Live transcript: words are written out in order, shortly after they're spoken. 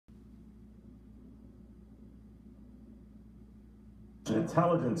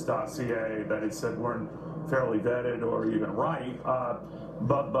intelligence dossier that he said weren't fairly vetted or even right,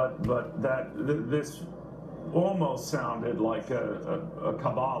 but this almost sounded like a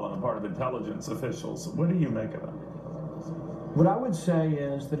cabal on the part of intelligence officials. What do you make of it? What I would say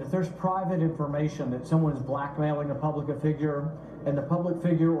is that if there's private information that someone is blackmailing a public figure, and the public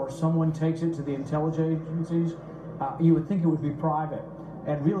figure or someone takes it to the intelligence agencies, you would think it would be private.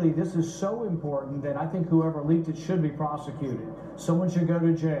 And really, this is so important that I think whoever leaked it should be prosecuted. Someone should go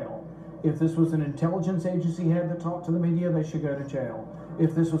to jail. If this was an intelligence agency head that talked to the media, they should go to jail.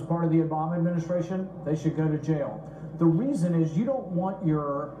 If this was part of the Obama administration, they should go to jail. The reason is you don't want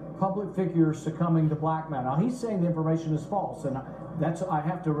your public figure succumbing to blackmail. Now, he's saying the information is false, and I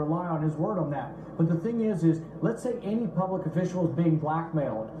have to rely on his word on that. But the thing is let's say any public official is being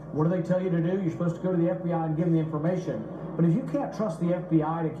blackmailed. What do they tell you to do? You're supposed to go to the FBI and give them the information. But if you can't trust the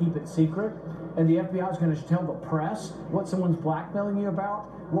FBI to keep it secret, and the FBI is going to tell the press what someone's blackmailing you about,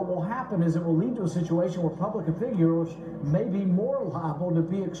 what will happen is it will lead to a situation where public figures may be more liable to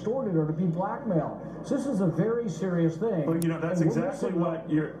be extorted or to be blackmailed. So this is a very serious thing. Well, you know, that's exactly what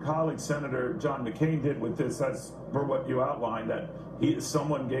your colleague, Senator John McCain, did with this, as for what you outlined, that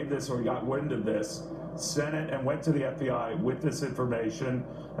someone gave this or got wind of this, sent it and went to the FBI with this information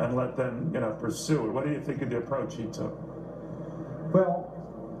and let them, pursue it. What do you think of the approach he took? Well,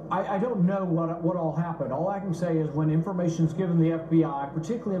 I don't know what all happened. All I can say is when information is given to the FBI,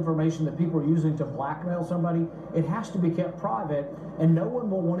 particularly information that people are using to blackmail somebody, it has to be kept private, and no one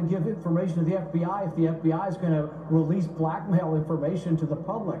will want to give information to the FBI if the FBI is going to release blackmail information to the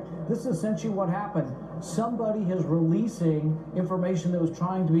public. This is essentially what happened. Somebody is releasing information that was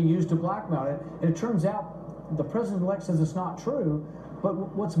trying to be used to blackmail it, and it turns out the president-elect says it's not true.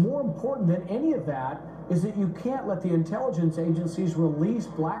 But what's more important than any of that is that you can't let the intelligence agencies release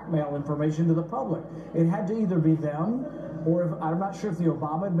blackmail information to the public. It had to either be them, or I'm not sure if the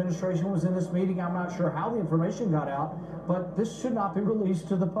Obama administration was in this meeting. I'm not sure how the information got out, but this should not be released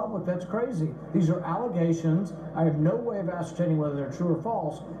to the public. That's crazy. These are allegations. I have no way of ascertaining whether they're true or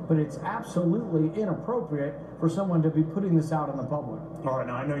false, but it's absolutely inappropriate for someone to be putting this out in the public. All right,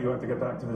 now I know you have to get back to this.